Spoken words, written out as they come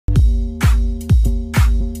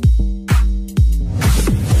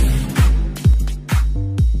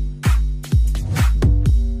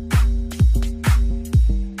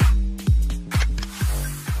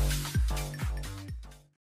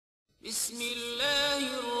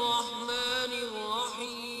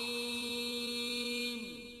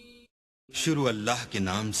शुरू अल्लाह के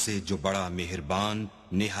नाम से जो बड़ा मेहरबान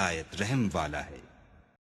निहायत रहम वाला है।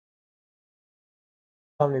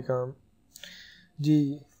 अस्सलाम जी,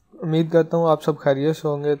 उम्मीद करता हूँ आप सब खैरियत से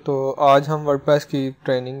होंगे। तो आज हम वर्डप्रेस की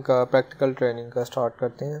ट्रेनिंग का प्रैक्टिकल ट्रेनिंग का स्टार्ट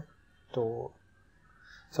करते हैं। तो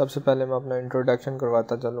सबसे पहले मैं अपना इंट्रोडक्शन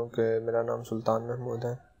करवाता चलूँ कि मेरा नाम सुल्तान महमूद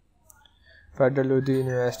है। फेडरल उर्दू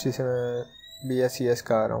यूनिवर्सिटी से मैं BSc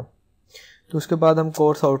का आ रहा हूँ। तो उसके बाद हम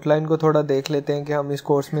कोर्स आउटलाइन को थोड़ा देख लेते हैं कि हम इस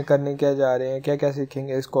कोर्स में करने क्या जा रहे हैं, क्या क्या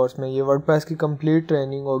सीखेंगे इस कोर्स में। ये वर्डप्रेस की कंप्लीट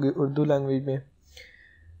ट्रेनिंग होगी उर्दू लैंग्वेज में।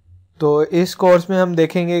 तो इस कोर्स में हम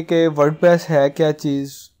देखेंगे कि वर्डप्रेस है क्या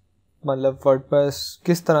चीज़, मतलब वर्डप्रेस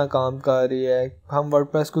किस तरह काम कर रही है, हम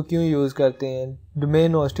वर्डप्रेस को क्यों यूज़ करते हैं।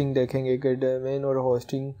 डोमेन होस्टिंग देखेंगे कि डोमेन और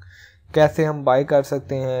होस्टिंग कैसे हम बाय कर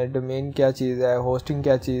सकते हैं, डोमेन क्या चीज़ है, होस्टिंग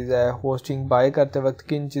क्या चीज़ है, होस्टिंग बाय करते वक्त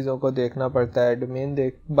किन चीज़ों को देखना पड़ता है,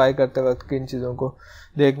 डोमेन बाय करते वक्त किन चीज़ों को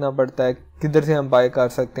देखना पड़ता है, किधर से हम बाय कर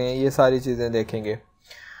सकते हैं, ये सारी चीज़ें देखेंगे।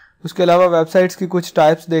 उसके अलावा वेबसाइट्स की कुछ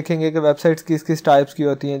टाइप्स देखेंगे कि वेबसाइट्स किस किस टाइप्स की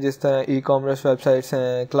होती हैं, जिस तरह ई-कॉमर्स वेबसाइट्स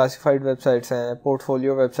हैं, क्लासिफाइड वेबसाइट्स हैं,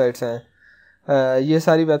 पोर्टफोलियो वेबसाइट्स हैं। ये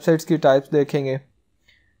सारी वेबसाइट्स की टाइप्स देखेंगे।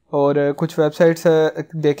 और कुछ वेबसाइट्स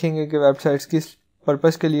देखेंगे कि वेबसाइट्स किस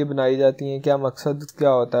पर्पस के लिए बनाई जाती हैं, क्या मकसद क्या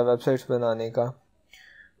होता है वेबसाइट्स बनाने का।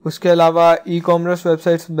 उसके अलावा ई-कॉमर्स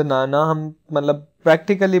वेबसाइट्स बनाना हम मतलब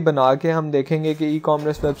प्रैक्टिकली बना के हम देखेंगे कि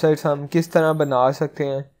ई-कॉमर्स वेबसाइट्स हम किस तरह बना सकते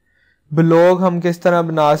हैं, ब्लॉग हम किस तरह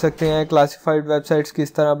बना सकते हैं, क्लासिफाइड वेबसाइट्स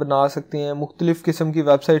किस तरह बना सकते हैं। मुख्तलिफ़ किस्म की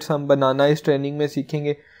वेबसाइट्स हम बनाना इस ट्रेनिंग में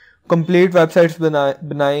सीखेंगे। कंप्लीट वेबसाइट्स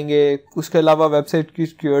बनाएंगे। उसके अलावा वेबसाइट की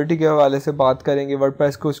सिक्योरिटी के हवाले से बात करेंगे,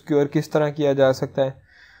 वर्डप्रेस को सिक्योर किस तरह किया जा सकता है।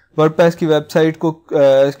 वर्डप्रेस की वेबसाइट को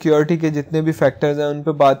सिक्योरिटी के जितने भी फैक्टर्स हैं उन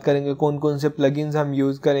पे बात करेंगे, कौन कौन से प्लगइन्स हम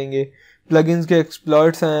यूज़ करेंगे, प्लगइन्स के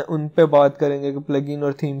एक्सप्लॉइट्स हैं उन पे बात करेंगे कि प्लगइन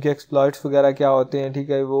और थीम के एक्सप्लॉइट्स वगैरह क्या होते हैं, ठीक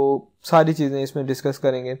है, वो सारी चीज़ें इसमें डिस्कस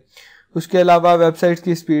करेंगे। उसके अलावा वेबसाइट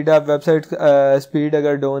की स्पीड, आप वेबसाइट स्पीड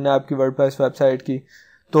अगर डाउन है आपकी वर्डप्रेस वेबसाइट की,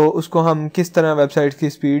 तो उसको हम किस तरह वेबसाइट की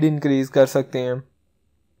स्पीड इंक्रीज़ कर सकते हैं।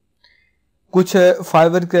 कुछ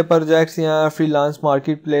फाइवर के प्रोजेक्ट्स या फ्रीलांस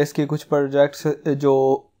मार्केट प्लेस के कुछ प्रोजेक्ट्स जो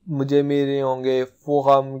मुझे मिले होंगे वो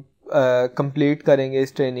हम कंप्लीट करेंगे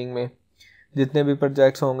इस ट्रेनिंग में। जितने भी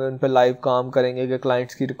प्रोजेक्ट्स होंगे उन पर लाइव काम करेंगे कि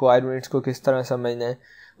क्लाइंट्स की रिक्वायरमेंट्स को किस तरह समझना है।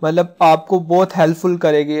 मतलब आपको बहुत हेल्पफुल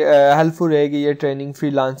रहेगी ये ट्रेनिंग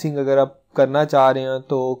फ्रीलांसिंग अगर आप करना चाह रहे हैं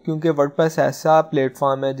तो, क्योंकि वर्डप्रेस ऐसा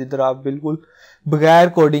प्लेटफॉर्म है जिधर आप बिल्कुल बगैर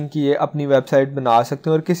कोडिंग किए अपनी वेबसाइट बना सकते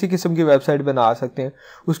हैं और किसी किस्म की वेबसाइट बना सकते हैं।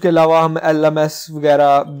 उसके अलावा हम LMS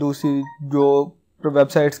वगैरह दूसरी जो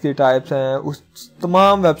वेबसाइट्स की टाइप्स हैं उस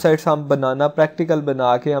तमाम वेबसाइट्स हम बनाना प्रैक्टिकल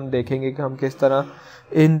बना के हम देखेंगे कि हम किस तरह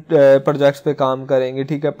इन प्रोजेक्ट्स पे काम करेंगे।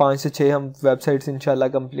 ठीक है, 5 से 6 हम वेबसाइट्स इंशाल्लाह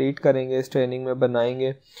कंप्लीट करेंगे, इस ट्रेनिंग में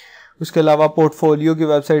बनाएंगे। उसके अलावा पोर्टफोलियो की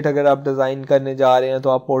वेबसाइट अगर आप डिज़ाइन करने जा रहे हैं तो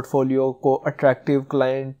आप पोर्टफोलियो को अट्रैक्टिव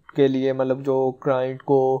क्लाइंट के लिए, मतलब जो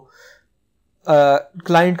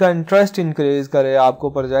क्लाइंट का इंटरेस्ट इंक्रीज करे आपको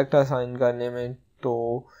प्रोजेक्ट असाइन करने में,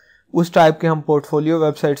 तो उस टाइप के हम पोर्टफोलियो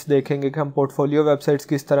वेबसाइट्स देखेंगे कि हम पोर्टफोलियो वेबसाइट्स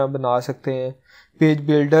किस तरह बना सकते हैं। पेज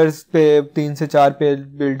बिल्डर्स पे 3 से 4 पेज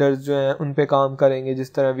बिल्डर्स जो हैं उन पे काम करेंगे,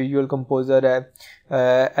 जिस तरह विजुअल कंपोजर है,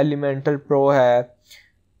 एलिमेंटर प्रो है,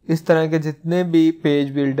 इस तरह के जितने भी पेज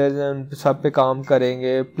बिल्डर्स हैं उन सब पे काम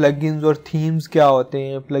करेंगे। प्लगइन्स और थीम्स क्या होते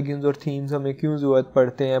हैं, प्लगइन्स और थीम्स हमें क्यों ज़रूरत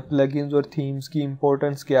पड़ते हैं, प्लगइन्स और थीम्स की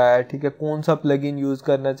इंपॉर्टेंस क्या है, ठीक है, कौन सा प्लगइन यूज़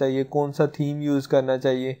करना चाहिए, कौन सा थीम यूज़ करना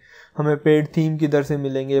चाहिए, हमें पेड थीम किधर से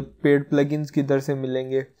मिलेंगे, पेड प्लगइन्स किधर से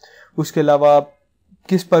मिलेंगे। उसके अलावा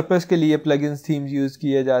किस पर्पस के लिए प्लगइन्स थीम्स यूज़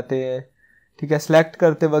किए जाते हैं, ठीक है, सेलेक्ट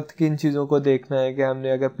करते वक्त किन चीज़ों को देखना है कि हमने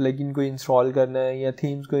अगर प्लगइन को इंस्टॉल करना है या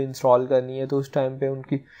थीम्स को इंस्टॉल करनी है तो उस टाइम पे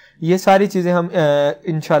उनकी ये सारी चीज़ें हम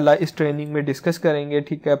इंशाल्लाह इस ट्रेनिंग में डिस्कस करेंगे।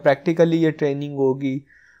 ठीक है, प्रैक्टिकली ये ट्रेनिंग होगी।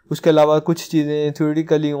 उसके अलावा कुछ चीज़ें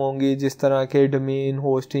थ्योरेटिकली होंगी, जिस तरह के डोमेन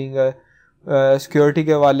होस्टिंग, सिक्योरिटी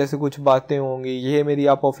के हवाले से कुछ बातें होंगी। ये मेरी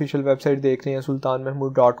आप ऑफिशियल वेबसाइट देख रहे हैं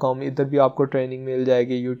sultanmehmood.com, इधर भी आपको ट्रेनिंग मिल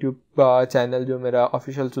जाएगी। यूट्यूब का चैनल जो मेरा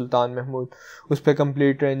ऑफिशियल सुल्तान महमूद, उस पर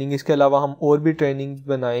कंप्लीट ट्रेनिंग। इसके अलावा हम और भी ट्रेनिंग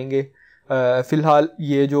बनाएंगे। फ़िलहाल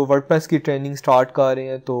ये जो वर्डप्रेस की ट्रेनिंग स्टार्ट कर रहे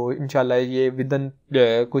हैं तो इंशाल्लाह ये विदिन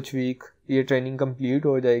कुछ वीक ये ट्रेनिंग कंप्लीट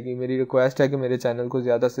हो जाएगी। मेरी रिक्वेस्ट है कि मेरे चैनल को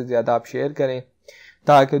ज़्यादा से ज़्यादा आप शेयर करें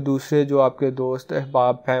ताकि दूसरे जो आपके दोस्त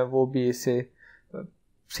अहबाब हैं वो भी इससे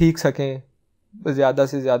सीख सकें, ज़्यादा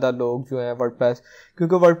से ज़्यादा लोग जो हैं वर्डप्रेस,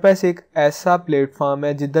 क्योंकि वर्डप्रेस एक ऐसा प्लेटफॉर्म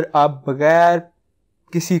है जिधर आप बगैर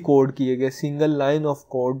किसी कोड किए गए सिंगल लाइन ऑफ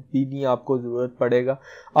कोड भी नहीं आपको ज़रूरत पड़ेगा,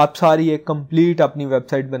 आप सारी एक कंप्लीट अपनी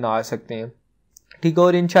वेबसाइट बना सकते हैं। ठीक है।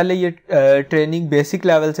 और इंशाल्लाह ये ट्रेनिंग बेसिक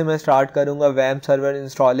लेवल से मैं स्टार्ट करूँगा, वैम सर्वर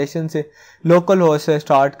इंस्टॉलेशन से, लोकल होस्ट से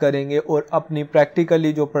स्टार्ट करेंगे और अपनी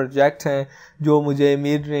प्रैक्टिकली जो प्रोजेक्ट्स हैं जो मुझे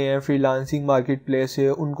मिल रहे हैं फ्रीलांसिंग मार्केट प्लेस से,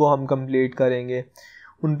 उनको हम कंप्लीट करेंगे,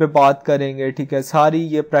 उन पे बात करेंगे। ठीक है, सारी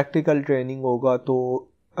ये प्रैक्टिकल ट्रेनिंग होगा। तो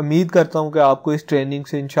उम्मीद करता हूँ कि आपको इस ट्रेनिंग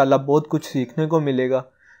से इंशाल्लाह बहुत कुछ सीखने को मिलेगा।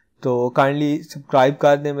 तो काइंडली सब्सक्राइब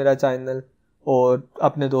कर दें मेरा चैनल और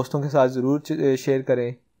अपने दोस्तों के साथ ज़रूर शेयर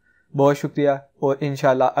करें। बहुत शुक्रिया, और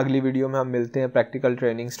इंशाल्लाह अगली वीडियो में हम मिलते हैं, प्रैक्टिकल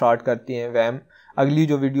ट्रेनिंग स्टार्ट करती हैं। वैम अगली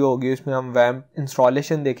जो वीडियो होगी उसमें हम वैम्प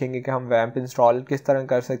इंस्टॉलेशन देखेंगे कि हम वैम्प इंस्टॉल किस तरह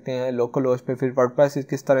कर सकते हैं लोकल होस्ट पे, फिर वर्डप्रेस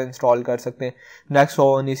किस तरह इंस्टॉल कर सकते हैं। नेक्स्ट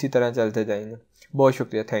ऑन इसी तरह चलते जाएंगे। बहुत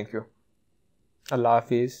शुक्रिया, थैंक यू, अल्लाह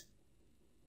हाफिज़।